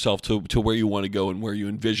get yourself to where you want to go and where you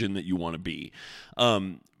envision that you want to be.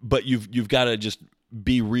 But you've got to just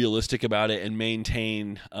be realistic about it and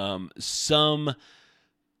maintain some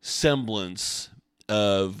semblance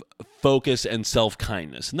of focus and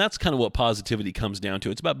self-kindness. And that's kind of what positivity comes down to.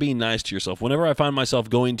 It's about being nice to yourself. Whenever I find myself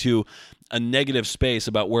going to a negative space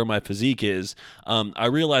about where my physique is, I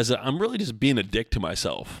realize that I'm really just being a dick to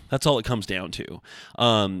myself. That's all it comes down to.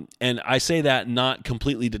 And I say that not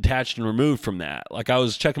completely detached and removed from that. Like I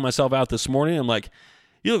was checking myself out this morning. I'm like,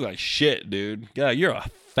 you look like shit, dude. Yeah, you're a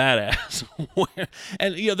fat ass.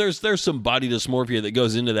 And there's some body dysmorphia that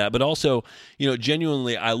goes into that, but also,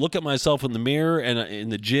 genuinely, I look at myself in the mirror and in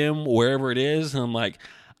the gym, wherever it is, and I'm like,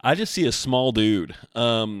 I just see a small dude.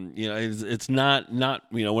 It's not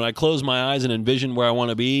when I close my eyes and envision where I want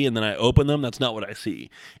to be, and then I open them, that's not what I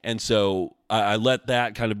see. And so I let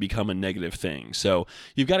that kind of become a negative thing. So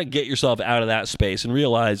you've got to get yourself out of that space and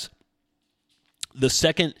realize the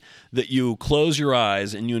second that you close your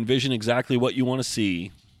eyes and you envision exactly what you want to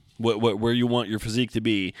see, where you want your physique to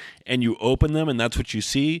be, and you open them and that's what you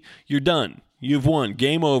see, you're done. You've won.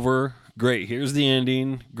 Game over. Great. Here's the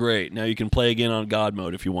ending. Great. Now you can play again on God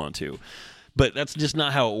mode if you want to. But that's just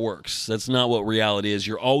not how it works. That's not what reality is.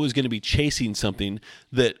 You're always going to be chasing something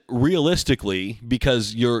that realistically,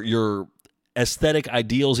 because your aesthetic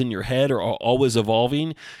ideals in your head are always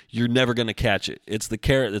evolving, you're never going to catch it. It's the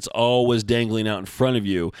carrot that's always dangling out in front of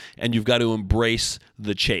you, and you've got to embrace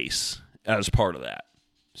the chase as part of that.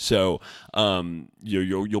 So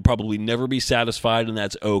you'll probably never be satisfied, and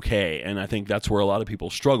that's okay. And I think that's where a lot of people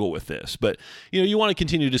struggle with this. But you want to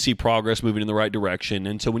continue to see progress moving in the right direction.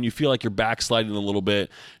 And so when you feel like you're backsliding a little bit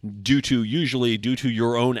due to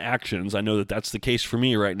your own actions, I know that that's the case for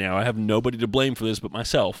me right now. I have nobody to blame for this but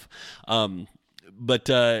myself. But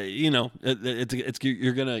your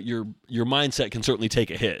mindset can certainly take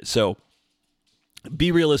a hit. So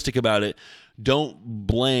be realistic about it. Don't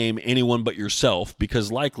blame anyone but yourself,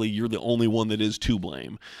 because likely you're the only one that is to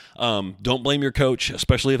blame. Don't blame your coach,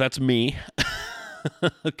 especially if that's me.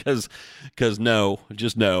 because no,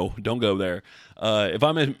 just no, don't go there. If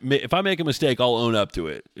I make a mistake, I'll own up to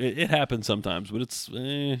it. It happens sometimes, but it's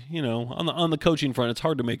on the coaching front, it's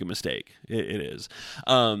hard to make a mistake. It is.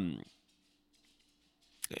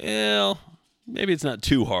 Well, maybe it's not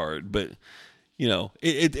too hard, but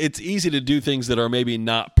it's easy to do things that are maybe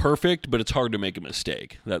not perfect, but it's hard to make a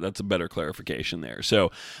mistake. That's a better clarification there.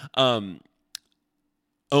 So, own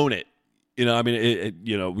it.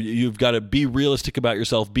 You've got to be realistic about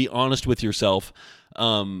yourself, be honest with yourself,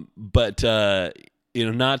 but not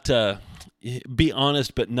be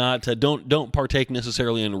honest, but not don't partake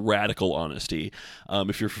necessarily in radical honesty.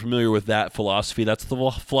 If you're familiar with that philosophy, that's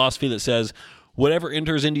the philosophy that says whatever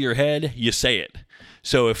enters into your head, you say it.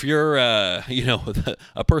 So if you're, a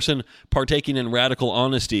person partaking in radical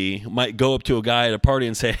honesty might go up to a guy at a party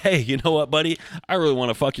and say, hey, you know what, buddy? I really want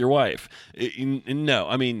to fuck your wife. No,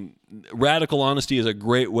 I mean, radical honesty is a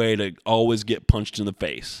great way to always get punched in the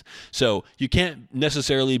face. So you can't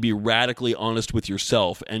necessarily be radically honest with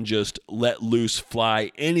yourself and just let loose,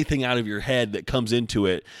 fly anything out of your head that comes into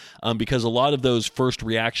it, because a lot of those first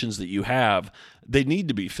reactions that you have, they need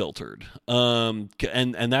to be filtered. And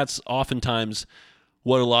that's oftentimes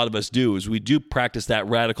what a lot of us do, is we do practice that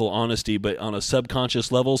radical honesty, but on a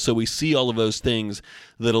subconscious level. So we see all of those things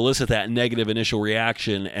that elicit that negative initial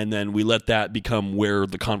reaction, and then we let that become where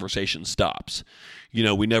the conversation stops.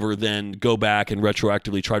 We never then go back and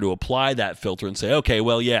retroactively try to apply that filter and say, okay,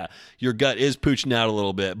 well, yeah, your gut is pooching out a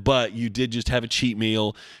little bit, but you did just have a cheat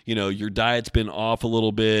meal. Your diet's been off a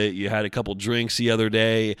little bit. You had a couple drinks the other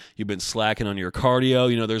day. You've been slacking on your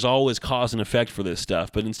cardio. There's always cause and effect for this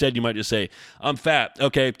stuff. But instead, you might just say, I'm fat.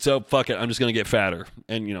 Okay, so fuck it. I'm just going to get fatter.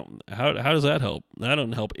 And, how does that help? That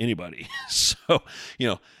doesn't help anybody. So,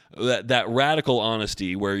 that radical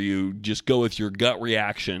honesty where you just go with your gut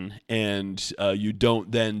reaction and you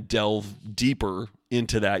don't then delve deeper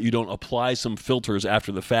into that. You don't apply some filters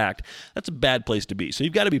after the fact. That's a bad place to be. So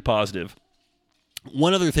you've got to be positive.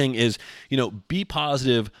 One other thing is, be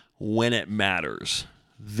positive when it matters.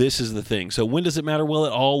 This is the thing. So when does it matter? Well,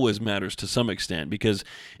 it always matters to some extent, because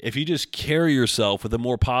if you just carry yourself with a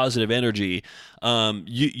more positive energy,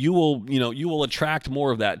 you will attract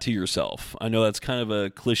more of that to yourself. I know that's kind of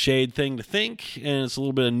a cliched thing to think, and it's a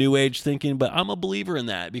little bit of new age thinking, but I'm a believer in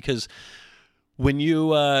that, because when we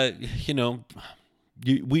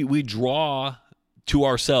draw to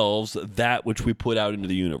ourselves that which we put out into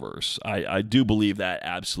the universe. I do believe that,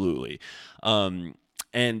 absolutely.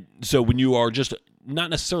 And so when you are just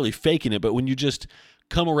not necessarily faking it, but when you just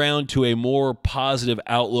come around to a more positive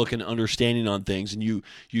outlook and understanding on things, and you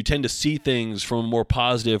tend to see things from a more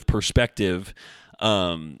positive perspective,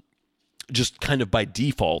 just kind of by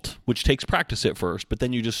default, which takes practice at first, but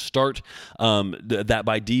then you just start that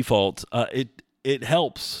by default, it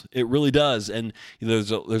helps. It really does. And there's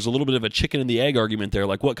a little bit of a chicken and the egg argument there.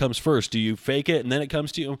 Like, what comes first? Do you fake it and then it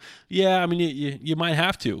comes to you? Yeah, I mean, you might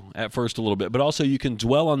have to at first a little bit, but also you can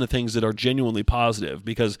dwell on the things that are genuinely positive,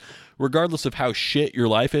 because regardless of how shit your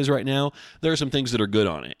life is right now, there are some things that are good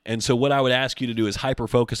on it. And so what I would ask you to do is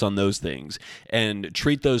hyper-focus on those things and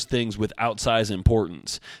treat those things with outsized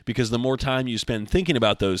importance, because the more time you spend thinking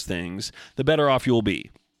about those things, the better off you will be.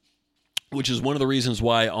 Which is one of the reasons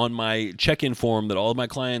why on my check-in form that all of my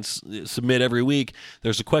clients submit every week,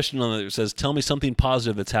 there's a question on there that says, tell me something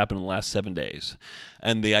positive that's happened in the last 7 days.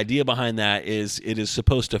 And the idea behind that is it is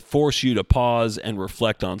supposed to force you to pause and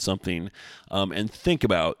reflect on something and think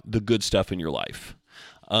about the good stuff in your life.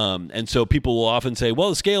 And so people will often say,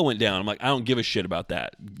 well, the scale went down. I'm like, I don't give a shit about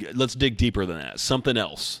that. Let's dig deeper than that. Something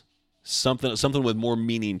else. Something with more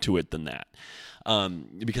meaning to it than that.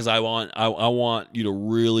 Because I want you to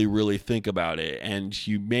really, really think about it, and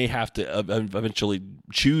you may have to eventually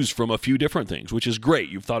choose from a few different things, which is great.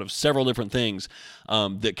 You've thought of several different things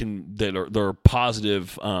that are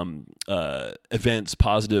positive events,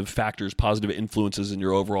 positive factors, positive influences in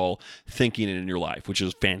your overall thinking and in your life, which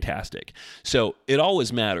is fantastic. So it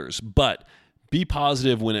always matters, but be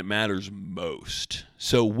positive when it matters most.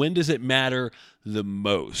 So when does it matter the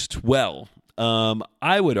most? Well,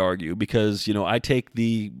 I would argue, because I take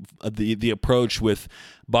the approach with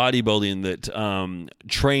bodybuilding that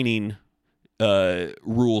training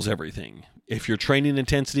rules everything. If your training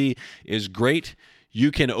intensity is great,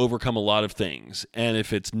 you can overcome a lot of things. And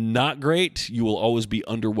if it's not great, you will always be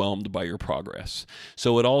underwhelmed by your progress.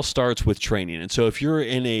 So it all starts with training. And so if you're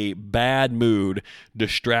in a bad mood,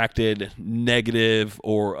 distracted, negative,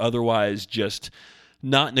 or otherwise just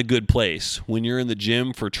not in a good place, when you're in the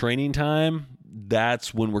gym for training time,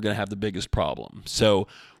 that's when we're going to have the biggest problem. So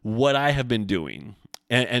what I have been doing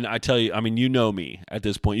And I tell you, I mean, you know me at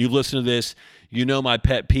this point. You listen to this, you know my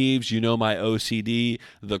pet peeves, you know my OCD,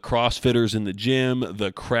 the CrossFitters in the gym,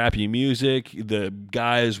 the crappy music, the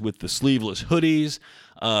guys with the sleeveless hoodies,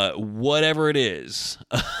 whatever it is.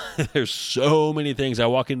 There's so many things. I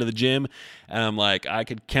walk into the gym and I'm like, I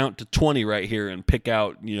could count to 20 right here and pick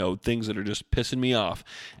out, things that are just pissing me off.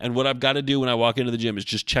 And what I've got to do when I walk into the gym is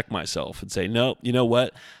just check myself and say, no, you know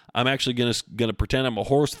what? I'm actually gonna pretend I'm a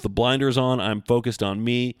horse with the blinders on. I'm focused on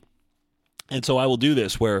me. And so I will do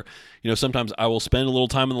this where, sometimes I will spend a little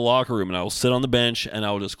time in the locker room and I will sit on the bench and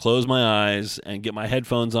I will just close my eyes and get my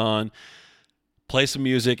headphones on, play some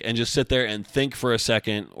music, and just sit there and think for a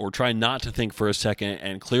second, or try not to think for a second,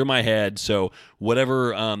 and clear my head. So whatever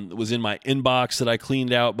was in my inbox that I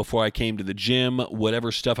cleaned out before I came to the gym,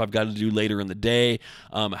 whatever stuff I've got to do later in the day,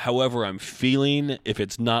 however I'm feeling, if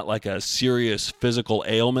it's not like a serious physical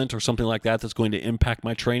ailment or something like that that's going to impact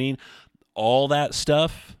my training, all that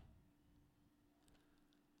stuff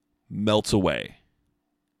melts away.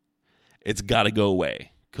 It's got to go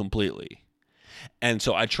away completely. And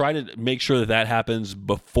so I try to make sure that happens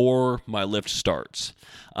before my lift starts.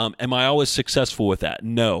 Am I always successful with that?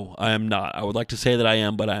 No, I am not. I would like to say that I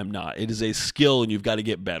am, but I am not. It is a skill, and you've got to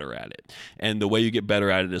get better at it. And the way you get better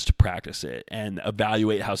at it is to practice it and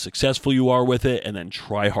evaluate how successful you are with it, and then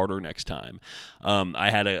try harder next time. I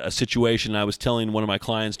had a situation I was telling one of my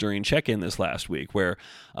clients during check-in this last week where,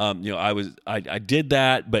 I did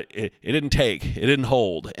that, but it didn't take, it didn't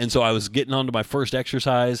hold. And so I was getting onto my first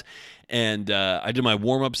exercise, and I did my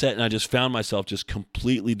warm-up set, and I just found myself just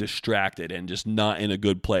completely distracted and just not in a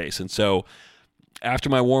good place. And so after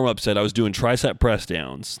my warm-up set, I was doing tricep press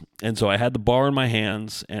downs. And so I had the bar in my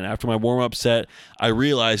hands, and after my warm-up set, I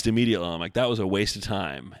realized immediately, I'm like, that was a waste of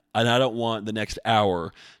time. And I don't want the next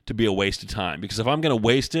hour to be a waste of time, because if I'm going to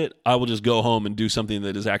waste it, I will just go home and do something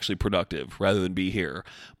that is actually productive rather than be here.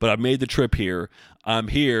 But I've made the trip here. I'm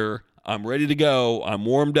here. I'm ready to go. I'm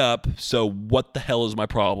warmed up. So what the hell is my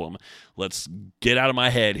problem? Let's get out of my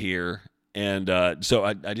head here. And so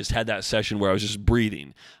I just had that session where I was just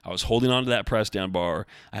breathing. I was holding onto that press down bar.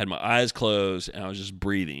 I had my eyes closed, and I was just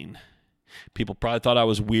breathing. People probably thought I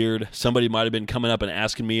was weird. Somebody might have been coming up and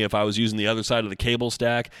asking me if I was using the other side of the cable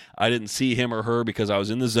stack. I didn't see him or her because I was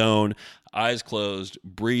in the zone, eyes closed,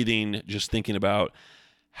 breathing, just thinking about,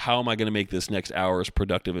 how am I going to make this next hour as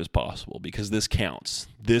productive as possible? Because this counts.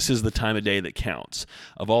 This is the time of day that counts.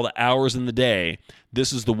 Of all the hours in the day,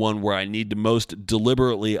 this is the one where I need to most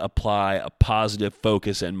deliberately apply a positive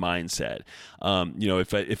focus and mindset.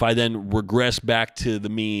 If I then regress back to the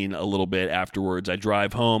mean a little bit afterwards, I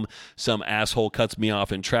drive home, some asshole cuts me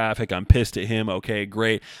off in traffic, I'm pissed at him, okay,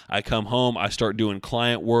 great. I come home, I start doing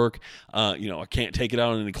client work. I can't take it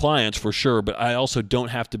out on any clients for sure, but I also don't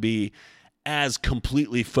have to be as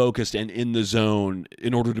completely focused and in the zone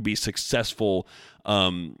in order to be successful,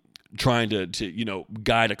 trying to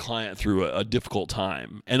guide a client through a difficult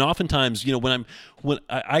time. And oftentimes, when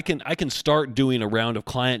I can start doing a round of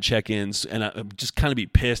client check-ins and I just kind of be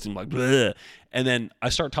pissed and like, bleh, and then I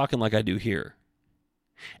start talking like I do here,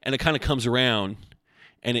 and it kind of comes around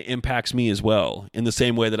and it impacts me as well in the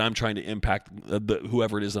same way that I'm trying to impact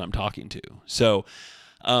whoever it is that I'm talking to. So,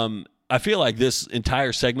 I feel like this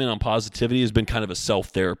entire segment on positivity has been kind of a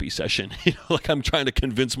self-therapy session. Like I'm trying to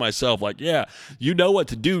convince myself, like, yeah, you know what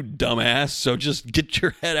to do, dumbass. So just get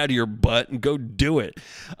your head out of your butt and go do it.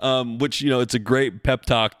 Which, it's a great pep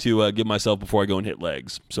talk to give myself before I go and hit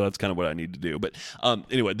legs. So that's kind of what I need to do. But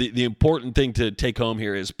anyway, the important thing to take home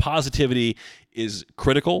here is positivity is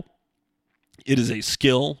critical. It is a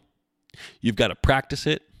skill. You've got to practice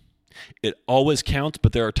it. It always counts,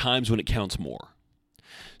 but there are times when it counts more.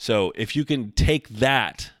 So if you can take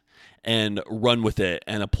that and run with it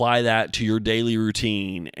and apply that to your daily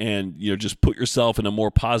routine and, just put yourself in a more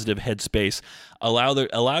positive headspace,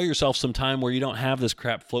 allow yourself some time where you don't have this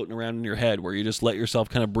crap floating around in your head, where you just let yourself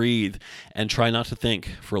kind of breathe and try not to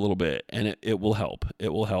think for a little bit, and it will help.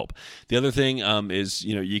 It will help. The other thing is,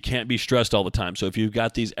 you can't be stressed all the time. So if you've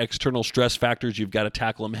got these external stress factors, you've got to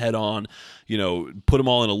tackle them head on, put them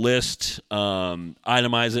all in a list,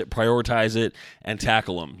 itemize it, prioritize it, and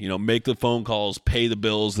tackle them. Make the phone calls, pay the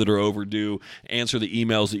bills that are overdue, answer the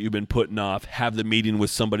emails that you've been putting off, have the meeting with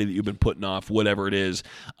somebody that you've been putting off, whatever it is.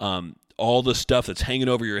 All the stuff that's hanging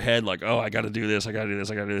over your head, like, oh, I got to do this, I got to do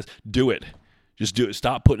this, I got to do this. Do it. Just do it.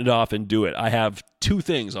 Stop putting it off and do it. I have 2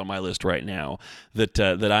 things on my list right now that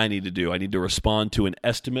I need to do. I need to respond to an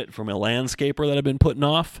estimate from a landscaper that I've been putting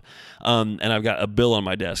off, and I've got a bill on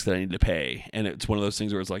my desk that I need to pay. And it's one of those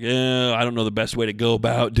things where it's like, I don't know the best way to go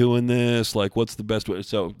about doing this. Like, what's the best way?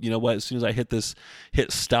 So, you know what? As soon as I hit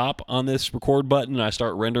stop on this record button and I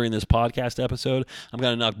start rendering this podcast episode, I'm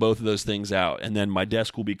going to knock both of those things out. And then my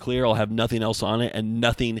desk will be clear. I'll have nothing else on it, and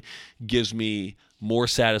nothing gives me more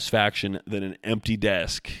satisfaction than an empty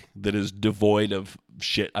desk that is devoid of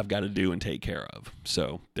shit I've got to do and take care of.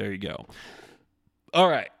 So there you go. All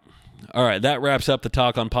right. That wraps up the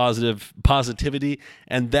talk on positivity,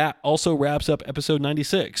 and that also wraps up episode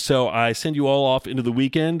 96. So I send you all off into the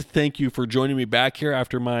weekend. Thank you for joining me back here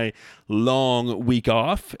after my long week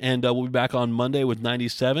off, and we'll be back on Monday with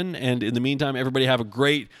 97. And in the meantime, everybody have a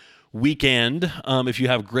great weekend. If you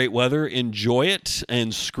have great weather, enjoy it,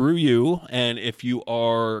 and screw you. And if you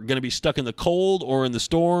are going to be stuck in the cold or in the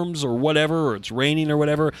storms or whatever, or it's raining or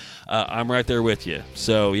whatever, I'm right there with you.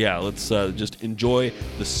 So yeah, let's just enjoy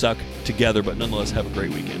the suck together, but nonetheless have a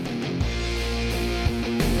great weekend.